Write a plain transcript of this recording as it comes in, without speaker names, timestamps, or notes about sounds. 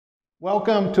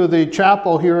Welcome to the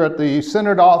chapel here at the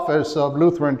Synod Office of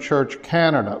Lutheran Church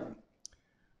Canada.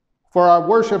 For our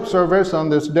worship service on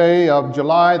this day of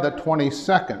July the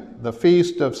 22nd, the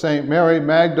feast of St. Mary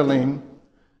Magdalene,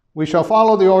 we shall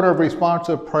follow the order of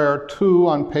responsive prayer 2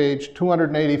 on page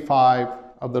 285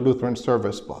 of the Lutheran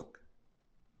Service Book.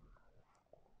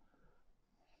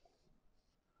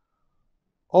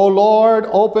 O Lord,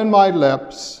 open my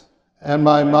lips, and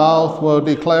my mouth will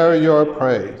declare your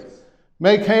praise.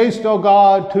 Make haste, O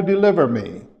God, to deliver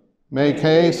me. Make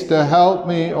haste to help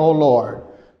me, O Lord.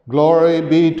 Glory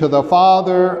be to the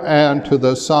Father, and to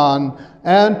the Son,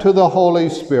 and to the Holy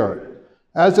Spirit,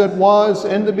 as it was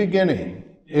in the beginning,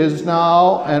 is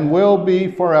now, and will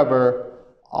be forever.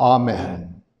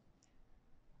 Amen.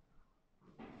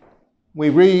 We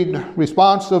read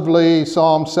responsively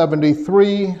Psalm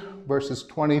 73, verses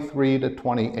 23 to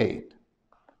 28.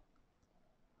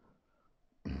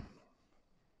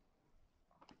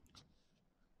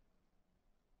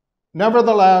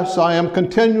 Nevertheless, I am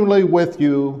continually with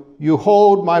you. You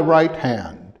hold my right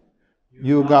hand.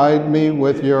 You guide me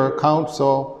with your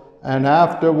counsel, and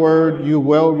afterward you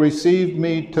will receive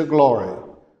me to glory.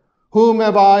 Whom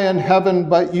have I in heaven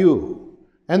but you?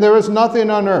 And there is nothing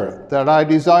on earth that I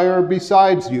desire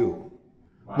besides you.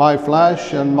 My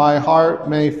flesh and my heart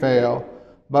may fail,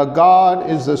 but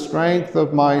God is the strength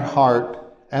of my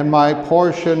heart and my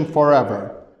portion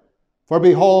forever. For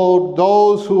behold,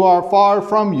 those who are far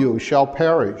from you shall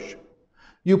perish.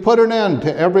 You put an end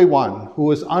to everyone who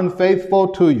is unfaithful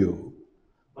to you.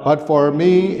 But for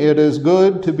me it is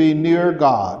good to be near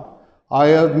God. I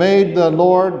have made the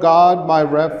Lord God my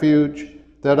refuge,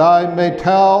 that I may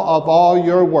tell of all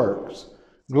your works.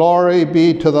 Glory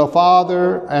be to the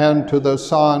Father, and to the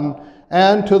Son,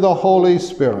 and to the Holy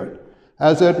Spirit,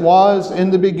 as it was in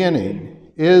the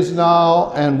beginning, is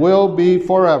now, and will be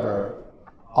forever.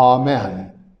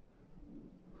 Amen.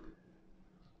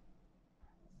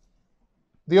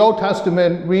 The Old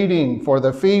Testament reading for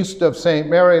the feast of St.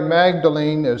 Mary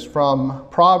Magdalene is from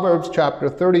Proverbs chapter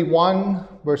 31,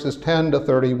 verses 10 to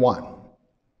 31.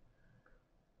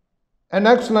 An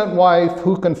excellent wife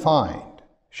who can find?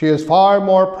 She is far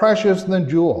more precious than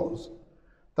jewels.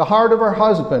 The heart of her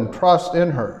husband trusts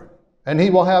in her, and he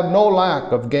will have no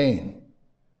lack of gain.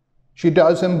 She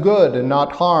does him good and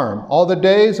not harm all the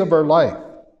days of her life.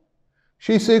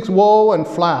 She seeks wool and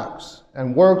flax,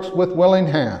 and works with willing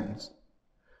hands.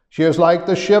 She is like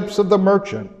the ships of the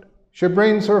merchant. She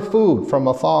brings her food from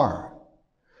afar.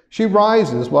 She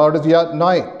rises while it is yet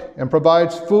night, and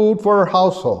provides food for her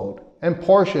household, and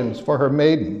portions for her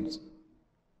maidens.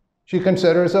 She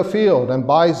considers a field and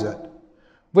buys it.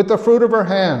 With the fruit of her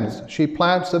hands she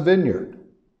plants a vineyard.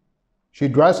 She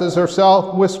dresses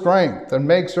herself with strength, and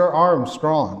makes her arms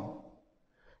strong.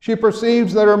 She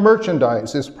perceives that her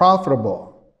merchandise is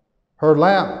profitable. Her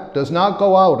lamp does not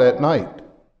go out at night.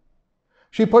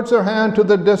 She puts her hand to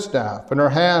the distaff, and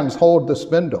her hands hold the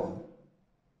spindle.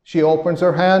 She opens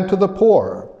her hand to the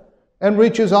poor, and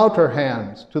reaches out her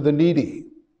hands to the needy.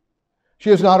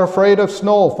 She is not afraid of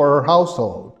snow for her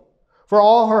household, for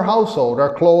all her household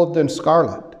are clothed in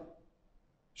scarlet.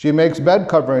 She makes bed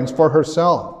coverings for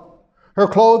herself. Her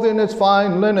clothing is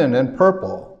fine linen and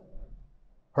purple.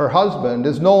 Her husband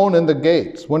is known in the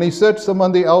gates when he sits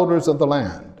among the elders of the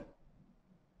land.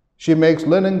 She makes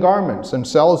linen garments and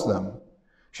sells them.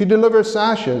 She delivers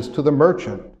sashes to the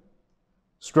merchant.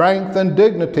 Strength and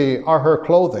dignity are her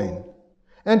clothing,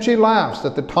 and she laughs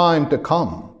at the time to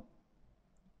come.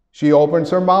 She opens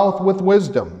her mouth with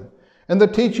wisdom, and the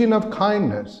teaching of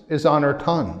kindness is on her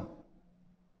tongue.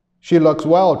 She looks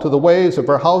well to the ways of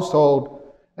her household,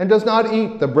 and does not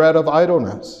eat the bread of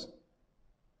idleness.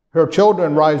 Her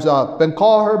children rise up and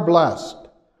call her blessed,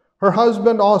 her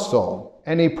husband also,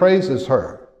 and he praises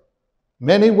her.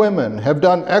 Many women have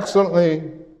done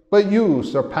excellently, but you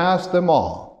surpass them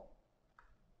all.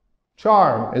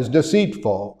 Charm is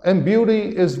deceitful, and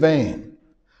beauty is vain,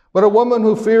 but a woman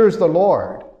who fears the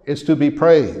Lord is to be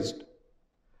praised.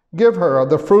 Give her of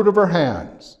the fruit of her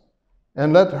hands,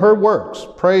 and let her works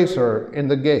praise her in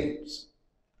the gates.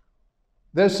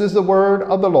 This is the word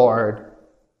of the Lord.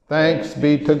 Thanks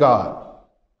be to God.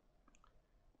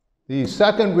 The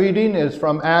second reading is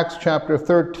from Acts chapter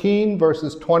 13,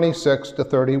 verses 26 to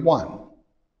 31.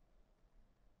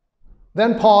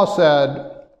 Then Paul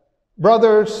said,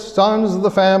 "Brothers, sons of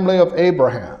the family of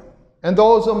Abraham, and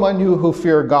those among you who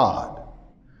fear God,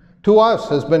 to us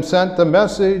has been sent the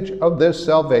message of this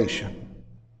salvation.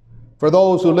 For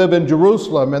those who live in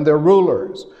Jerusalem and their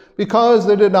rulers, because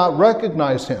they did not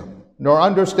recognize him, nor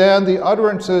understand the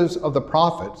utterances of the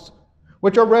prophets,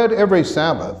 which are read every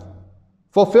Sabbath,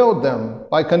 fulfilled them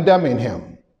by condemning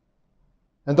him.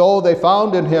 And though they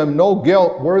found in him no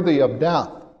guilt worthy of death,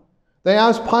 they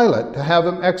asked Pilate to have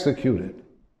him executed.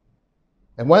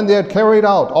 And when they had carried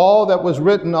out all that was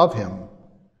written of him,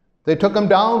 they took him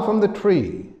down from the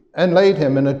tree and laid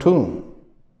him in a tomb.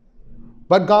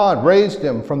 But God raised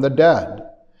him from the dead,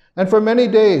 and for many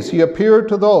days he appeared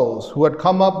to those who had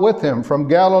come up with him from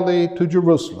Galilee to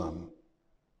Jerusalem,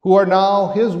 who are now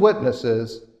his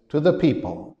witnesses to the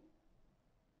people.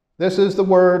 This is the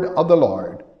word of the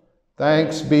Lord.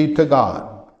 Thanks be to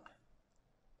God.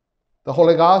 The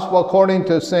Holy Gospel according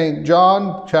to St.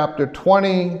 John, chapter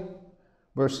 20,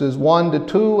 verses 1 to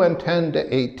 2 and 10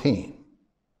 to 18.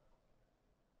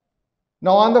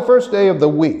 Now on the first day of the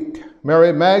week,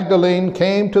 Mary Magdalene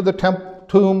came to the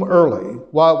tomb early,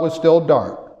 while it was still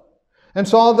dark, and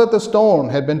saw that the stone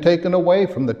had been taken away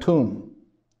from the tomb.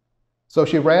 So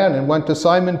she ran and went to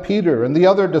Simon Peter and the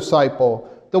other disciple,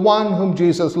 the one whom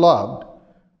Jesus loved,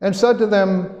 and said to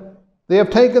them, "They have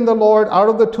taken the Lord out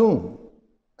of the tomb,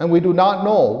 and we do not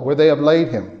know where they have laid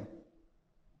him."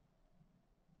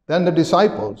 Then the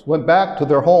disciples went back to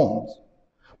their homes,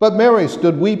 but Mary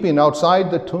stood weeping outside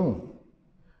the tomb.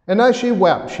 And as she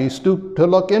wept, she stooped to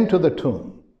look into the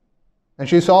tomb, and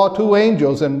she saw two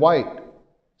angels in white,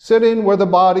 sitting where the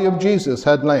body of Jesus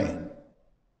had lain,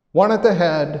 one at the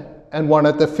head and one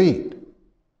at the feet.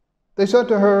 They said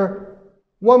to her,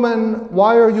 "Woman,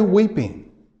 why are you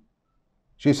weeping?"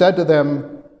 She said to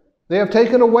them, "They have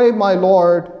taken away my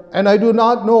Lord, and I do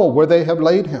not know where they have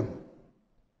laid him."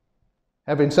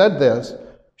 Having said this,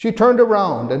 she turned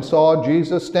around and saw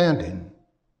Jesus standing,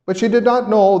 but she did not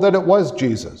know that it was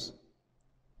Jesus.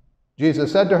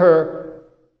 Jesus said to her,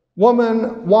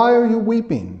 "Woman, why are you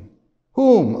weeping?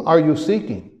 Whom are you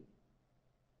seeking?"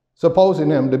 Supposing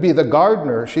him to be the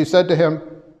gardener, she said to him,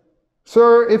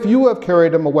 "Sir, if you have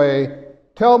carried him away,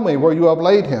 tell me where you have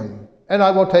laid him, and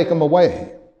I will take him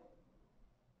away."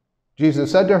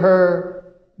 Jesus said to her,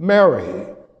 "Mary."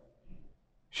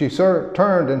 She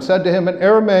turned and said to him in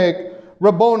Aramaic,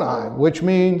 "Rabboni," which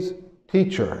means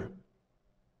teacher.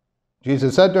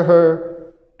 Jesus said to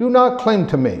her, "Do not cling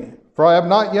to me, for I have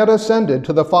not yet ascended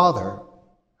to the Father.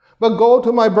 But go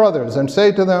to my brothers and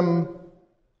say to them,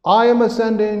 I am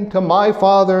ascending to my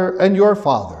Father and your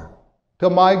Father, to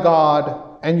my God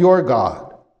and your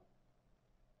God."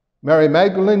 Mary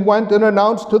Magdalene went and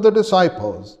announced to the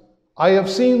disciples, "I have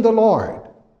seen the Lord,"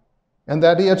 and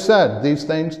that he had said these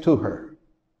things to her.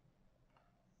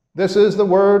 This is the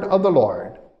word of the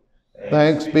Lord.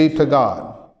 Thanks be to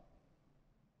God.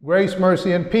 Grace,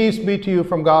 mercy, and peace be to you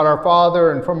from God our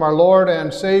Father and from our Lord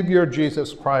and Savior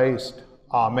Jesus Christ.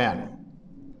 Amen.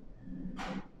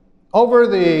 Over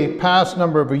the past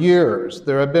number of years,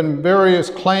 there have been various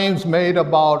claims made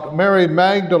about Mary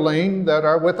Magdalene that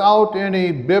are without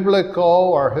any biblical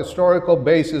or historical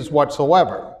basis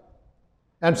whatsoever,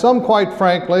 and some, quite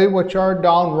frankly, which are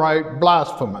downright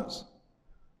blasphemous.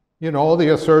 You know,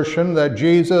 the assertion that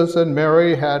Jesus and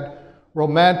Mary had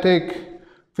romantic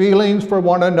feelings for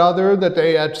one another, that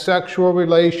they had sexual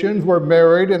relations, were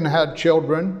married, and had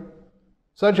children,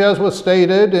 such as was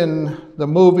stated in the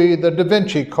movie The Da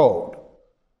Vinci Code.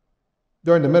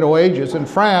 During the Middle Ages in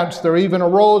France, there even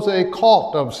arose a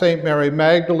cult of St. Mary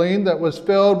Magdalene that was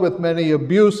filled with many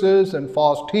abuses and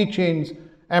false teachings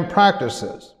and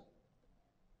practices.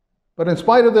 But in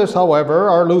spite of this, however,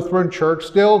 our Lutheran Church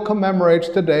still commemorates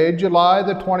today, July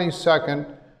the 22nd,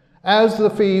 as the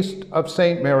feast of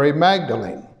St. Mary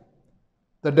Magdalene,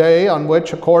 the day on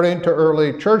which, according to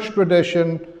early church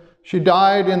tradition, she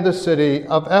died in the city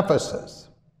of Ephesus.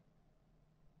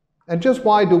 And just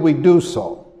why do we do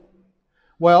so?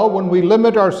 Well, when we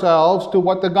limit ourselves to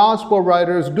what the gospel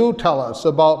writers do tell us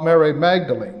about Mary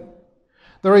Magdalene,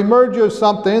 there emerges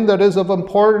something that is of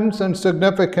importance and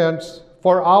significance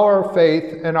for our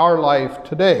faith and our life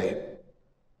today.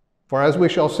 For as we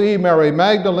shall see, Mary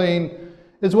Magdalene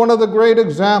is one of the great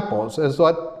examples as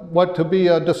what to be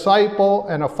a disciple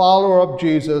and a follower of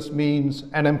Jesus means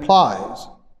and implies.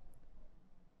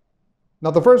 Now,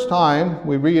 the first time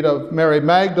we read of Mary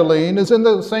Magdalene is in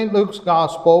the St. Luke's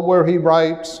Gospel, where he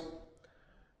writes,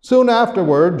 "Soon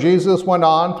afterward, Jesus went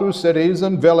on through cities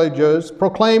and villages,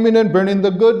 proclaiming and bringing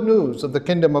the good news of the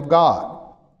kingdom of God.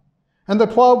 And the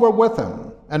 12 were with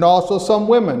him, and also some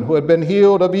women who had been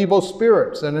healed of evil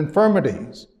spirits and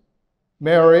infirmities.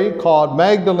 Mary, called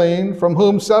Magdalene, from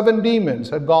whom 7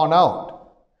 demons had gone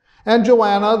out, and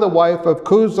Joanna, the wife of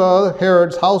Chuza,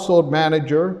 Herod's household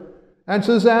manager, and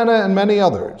Susanna, and many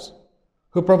others,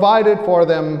 who provided for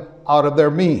them out of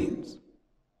their means."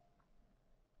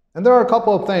 And there are a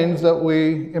couple of things that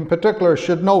we in particular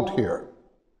should note here.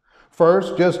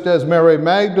 First, just as Mary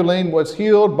Magdalene was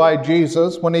healed by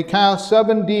Jesus when he cast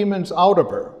 7 demons out of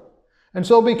her, and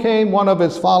so became one of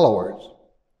his followers.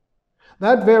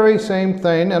 That very same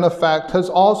thing, in effect, has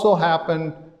also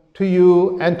happened to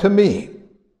you and to me.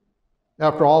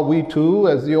 After all, we too,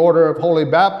 as the order of holy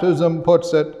baptism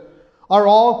puts it, are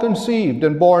all conceived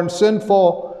and born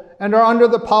sinful and are under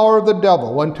the power of the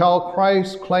devil until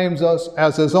Christ claims us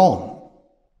as his own.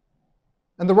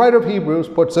 And the writer of Hebrews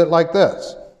puts it like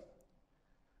this: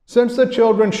 since the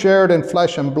children shared in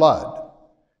flesh and blood,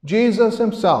 Jesus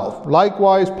himself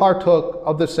likewise partook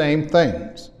of the same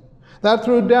things, that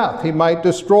through death he might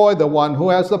destroy the one who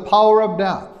has the power of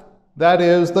death, that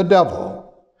is, the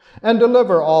devil, and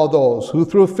deliver all those who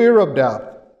through fear of death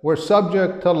were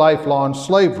subject to lifelong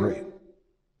slavery.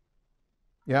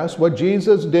 Yes, what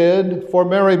Jesus did for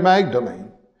Mary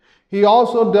Magdalene, he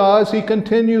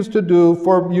continues to do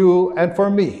for you and for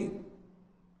me,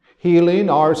 healing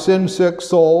our sin-sick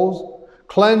souls,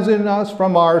 cleansing us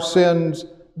from our sins,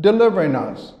 delivering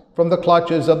us from the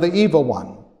clutches of the evil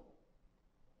one.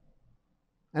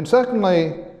 And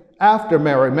secondly, after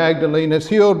Mary Magdalene is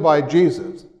healed by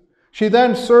Jesus, she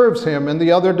then serves him and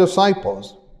the other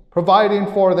disciples, providing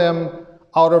for them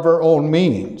out of her own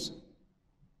means.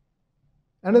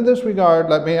 And in this regard,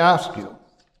 let me ask you,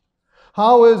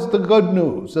 how is the good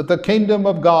news of the kingdom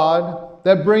of God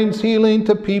that brings healing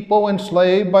to people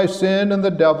enslaved by sin and the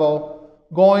devil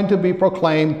going to be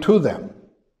proclaimed to them?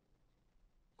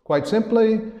 Quite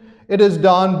simply, it is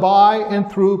done by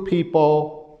and through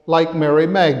people like Mary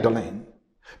Magdalene,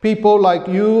 people like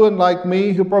you and like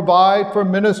me who provide for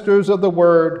ministers of the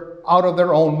word out of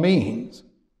their own means.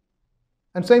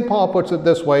 And St. Paul puts it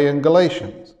this way in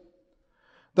Galatians: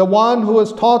 the one who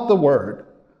is taught the word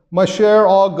must share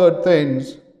all good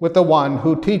things with the one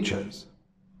who teaches.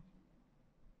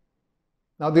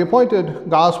 Now, the appointed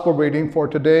gospel reading for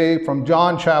today from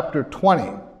John chapter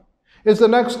 20 is the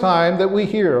next time that we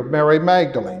hear of Mary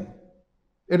Magdalene.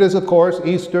 It is, of course,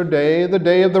 Easter Day, the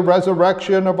day of the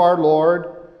resurrection of our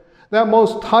Lord, that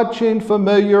most touching,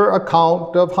 familiar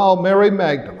account of how Mary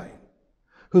Magdalene,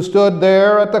 who stood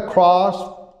there at the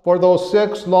cross for those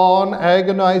 6 long,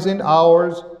 agonizing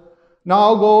hours,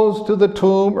 now goes to the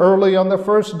tomb early on the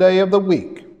first day of the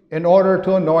week in order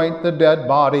to anoint the dead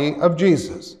body of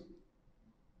Jesus.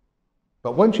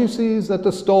 But when she sees that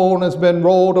the stone has been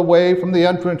rolled away from the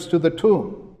entrance to the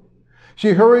tomb,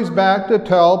 she hurries back to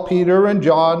tell Peter and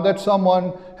John that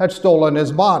someone had stolen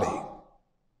his body.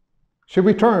 She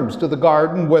returns to the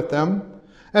garden with them,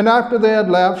 and after they had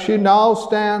left, she now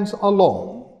stands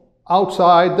alone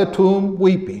outside the tomb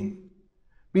weeping,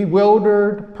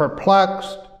 bewildered,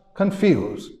 perplexed,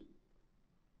 confused.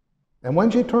 And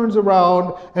when she turns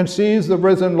around and sees the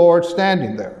risen Lord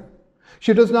standing there,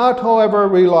 she does not, however,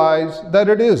 realize that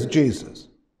it is Jesus.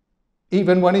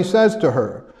 Even when he says to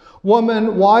her,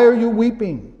 "Woman, why are you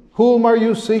weeping? Whom are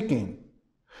you seeking?"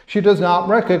 she does not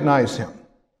recognize him.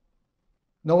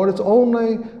 No, it is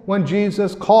only when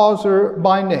Jesus calls her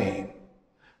by name,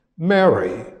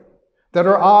 Mary, that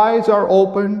her eyes are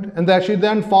opened and that she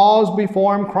then falls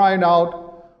before him crying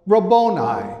out,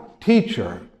 "Rabboni,"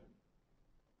 teacher.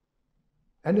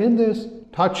 And in this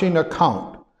touching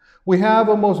account, we have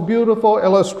a most beautiful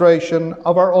illustration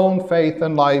of our own faith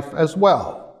and life as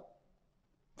well.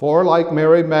 For like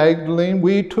Mary Magdalene,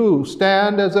 we too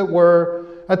stand, as it were,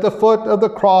 at the foot of the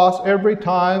cross every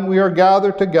time we are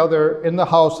gathered together in the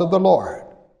house of the Lord.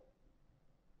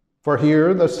 For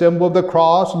here the symbol of the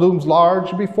cross looms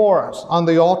large before us on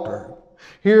the altar.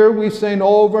 Here we sing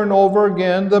over and over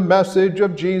again the message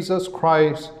of Jesus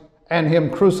Christ and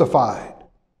him crucified.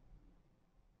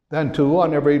 Then too,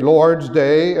 on every Lord's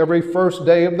Day, every first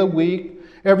day of the week,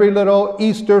 every little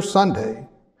Easter Sunday,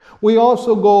 we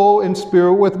also go in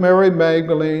spirit with Mary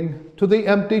Magdalene to the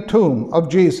empty tomb of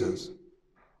Jesus.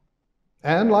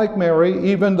 And like Mary,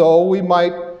 even though we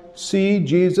might see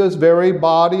Jesus' very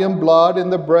body and blood in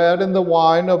the bread and the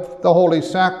wine of the Holy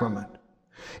Sacrament,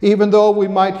 even though we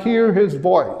might hear his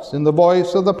voice in the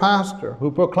voice of the pastor who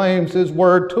proclaims his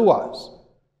word to us,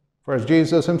 for as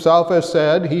Jesus himself has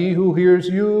said, "He who hears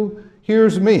you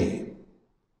hears me."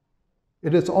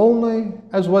 It is only,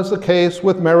 as was the case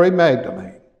with Mary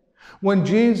Magdalene, when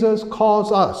Jesus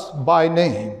calls us by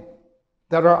name,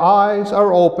 that our eyes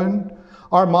are opened,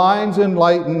 our minds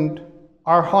enlightened,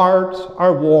 our hearts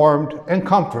are warmed and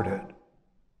comforted.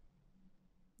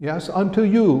 Yes, unto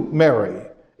you, Mary,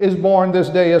 is born this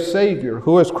day a Savior,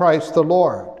 who is Christ the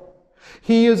Lord.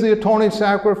 He is the atoning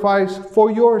sacrifice for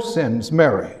your sins,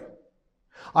 Mary.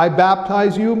 I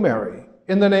baptize you, Mary,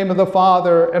 in the name of the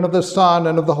Father, and of the Son,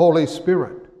 and of the Holy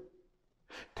Spirit.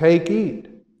 Take, eat,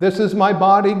 This is my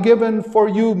body given for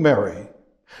you, Mary.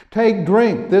 Take,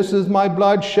 drink, this is my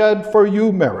blood shed for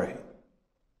you, Mary.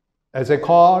 As a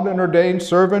called and ordained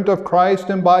servant of Christ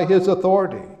and by his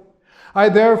authority, I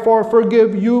therefore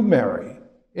forgive you, Mary,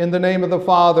 in the name of the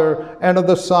Father, and of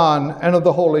the Son, and of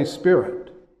the Holy Spirit.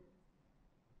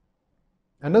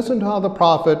 And listen to how the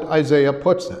prophet Isaiah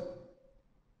puts it.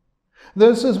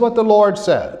 This is what the Lord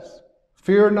says,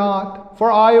 "Fear not,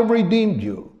 for I have redeemed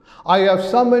you. I have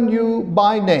summoned you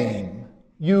by name.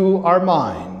 You are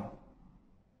mine."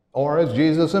 Or as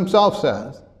Jesus himself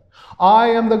says, "I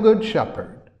am the good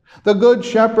shepherd. The good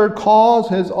shepherd calls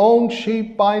his own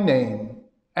sheep by name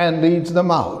and leads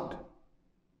them out."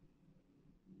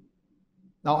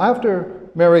 Now,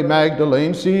 after Mary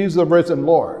Magdalene sees the risen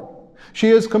Lord, she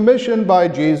is commissioned by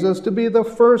Jesus to be the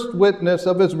first witness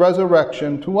of his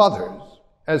resurrection to others,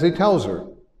 as he tells her,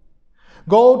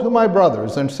 "Go to my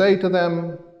brothers and say to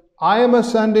them, I am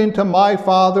ascending to my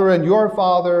Father and your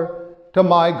Father, to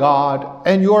my God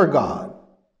and your God."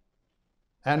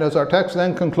 And as our text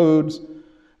then concludes,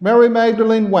 Mary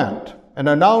Magdalene went and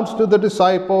announced to the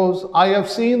disciples, "I have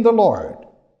seen the Lord,"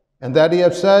 and that he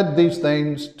had said these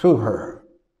things to her.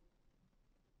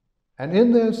 And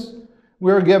in this,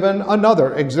 we are given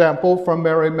another example from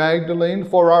Mary Magdalene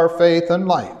for our faith and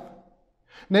life,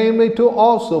 namely to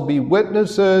also be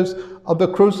witnesses of the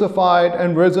crucified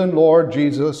and risen Lord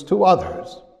Jesus to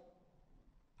others.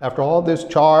 After all, this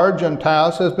charge and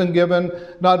task has been given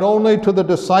not only to the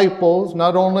disciples,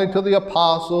 not only to the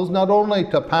apostles, not only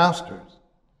to pastors.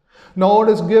 No, it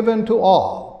is given to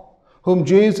all whom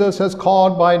Jesus has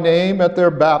called by name at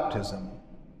their baptism.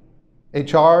 A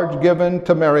charge given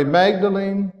to Mary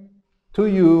Magdalene, to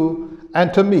you,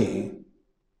 and to me.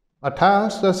 A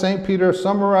task, as St. Peter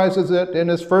summarizes it in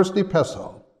his first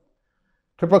epistle,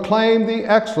 to proclaim the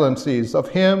excellencies of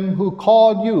him who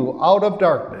called you out of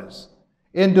darkness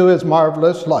into his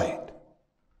marvelous light.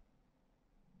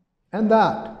 And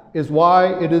that is why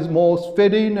it is most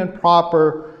fitting and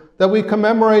proper that we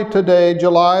commemorate today,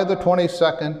 July the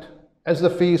 22nd, as the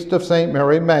feast of St.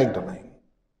 Mary Magdalene.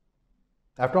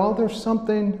 After all, there's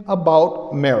something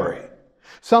about Mary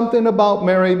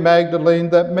Magdalene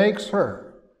that makes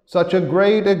her such a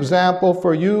great example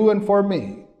for you and for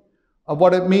me of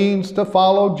what it means to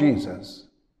follow Jesus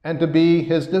and to be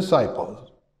his disciples.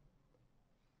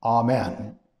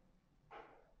 Amen.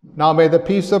 Now may the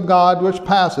peace of God, which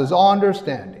passes all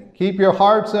understanding, keep your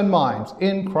hearts and minds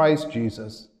in Christ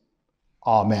Jesus.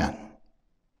 Amen.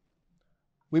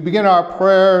 We begin our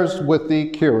prayers with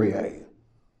the Kyrie.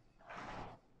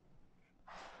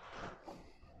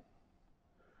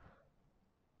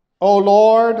 O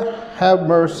Lord, have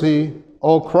mercy.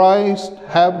 O Christ,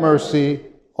 have mercy.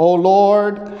 O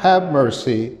Lord, have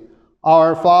mercy.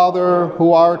 Our Father,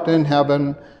 who art in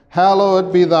heaven,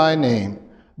 hallowed be thy name.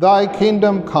 Thy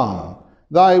kingdom come.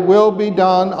 Thy will be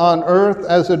done on earth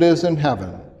as it is in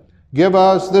heaven. Give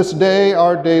us this day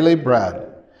our daily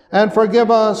bread, and forgive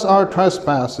us our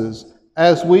trespasses,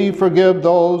 as we forgive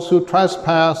those who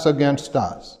trespass against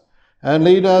us. And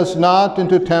lead us not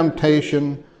into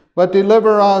temptation, but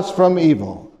deliver us from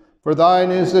evil. For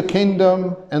thine is the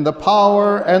kingdom, and the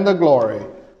power, and the glory,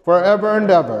 forever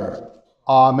and ever.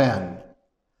 Amen.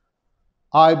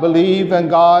 I believe in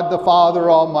God the Father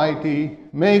Almighty,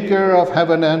 maker of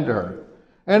heaven and earth,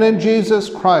 and in Jesus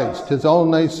Christ, his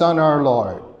only Son, our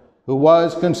Lord, who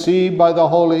was conceived by the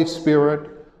Holy Spirit,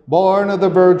 born of the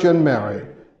Virgin Mary,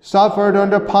 suffered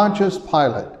under Pontius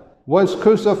Pilate, was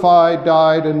crucified,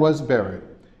 died, and was buried.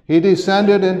 He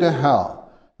descended into hell.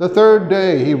 The third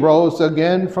day he rose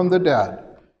again from the dead.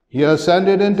 He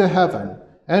ascended into heaven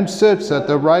and sits at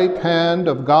the right hand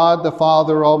of God the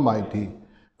Father Almighty.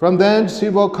 From thence he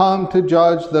will come to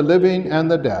judge the living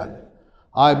and the dead.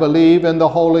 I believe in the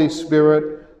Holy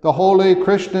Spirit, the holy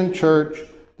Christian Church,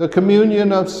 the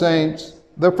communion of saints,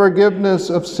 the forgiveness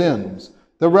of sins,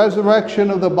 the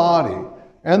resurrection of the body,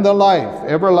 and the life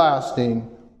everlasting.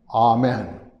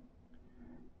 Amen.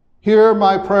 Hear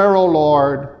my prayer, O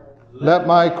Lord. Let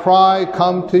my cry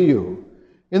come to you.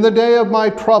 In the day of my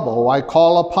trouble I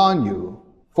call upon you,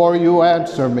 for you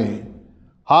answer me.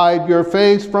 Hide your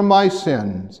face from my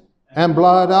sins, and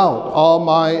blot out all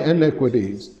my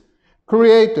iniquities.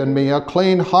 Create in me a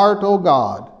clean heart, O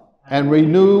God, and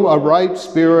renew a right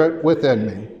spirit within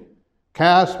me.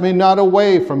 Cast me not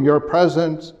away from your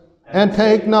presence, and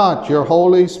take not your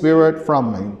Holy Spirit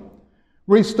from me.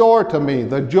 Restore to me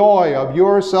the joy of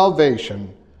your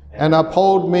salvation, and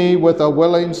uphold me with a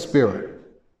willing spirit.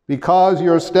 Because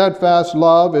your steadfast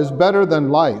love is better than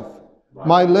life,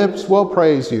 my lips will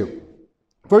praise you.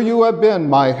 For you have been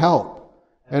my help,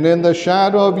 and in the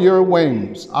shadow of your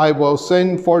wings I will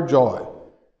sing for joy.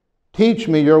 Teach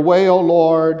me your way, O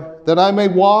Lord, that I may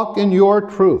walk in your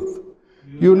truth.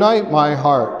 Unite my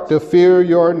heart to fear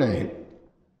your name.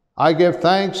 I give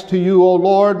thanks to you, O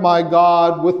Lord my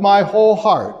God, with my whole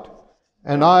heart,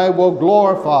 and I will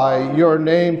glorify your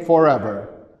name forever.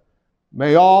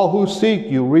 May all who seek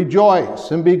you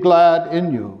rejoice and be glad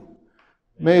in you.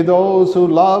 May those who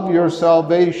love your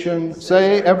salvation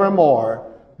say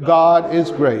evermore, God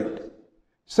is great.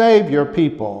 Save your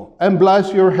people and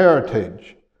bless your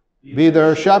heritage. Be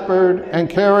their shepherd and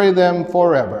carry them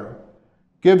forever.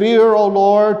 Give ear, O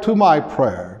Lord, to my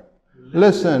prayer.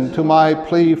 Listen to my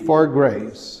plea for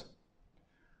grace.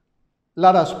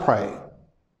 Let us pray.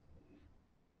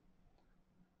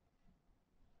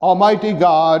 Almighty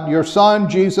God, your Son,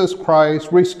 Jesus Christ,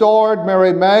 restored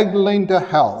Mary Magdalene to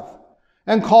health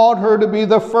and called her to be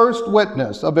the first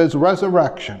witness of his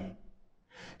resurrection.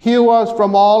 Heal us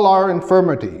from all our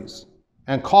infirmities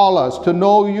and call us to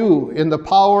know you in the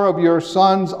power of your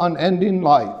Son's unending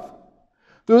life.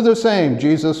 Through the same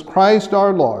Jesus Christ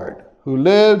our Lord, who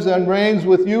lives and reigns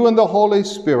with you in the Holy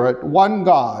Spirit, one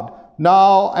God,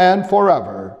 now and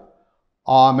forever.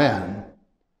 Amen.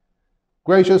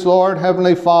 Gracious Lord,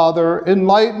 Heavenly Father,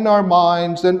 enlighten our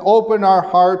minds and open our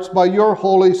hearts by your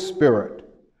Holy Spirit,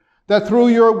 that through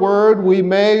your word we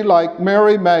may, like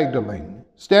Mary Magdalene,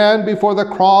 stand before the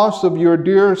cross of your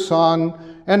dear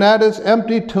Son and at his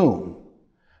empty tomb,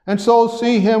 and so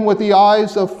see him with the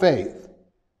eyes of faith,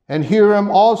 and hear him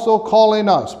also calling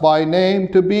us by name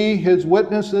to be his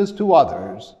witnesses to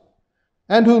others,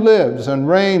 and who lives and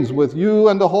reigns with you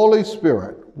and the Holy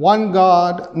Spirit, one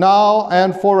God, now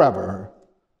and forever.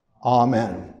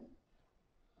 Amen.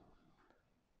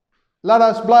 Let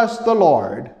us bless the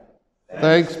Lord.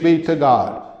 Thanks be to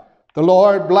God. The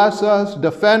Lord bless us,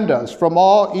 defend us from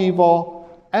all evil,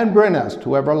 and bring us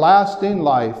to everlasting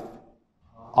life.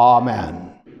 Amen.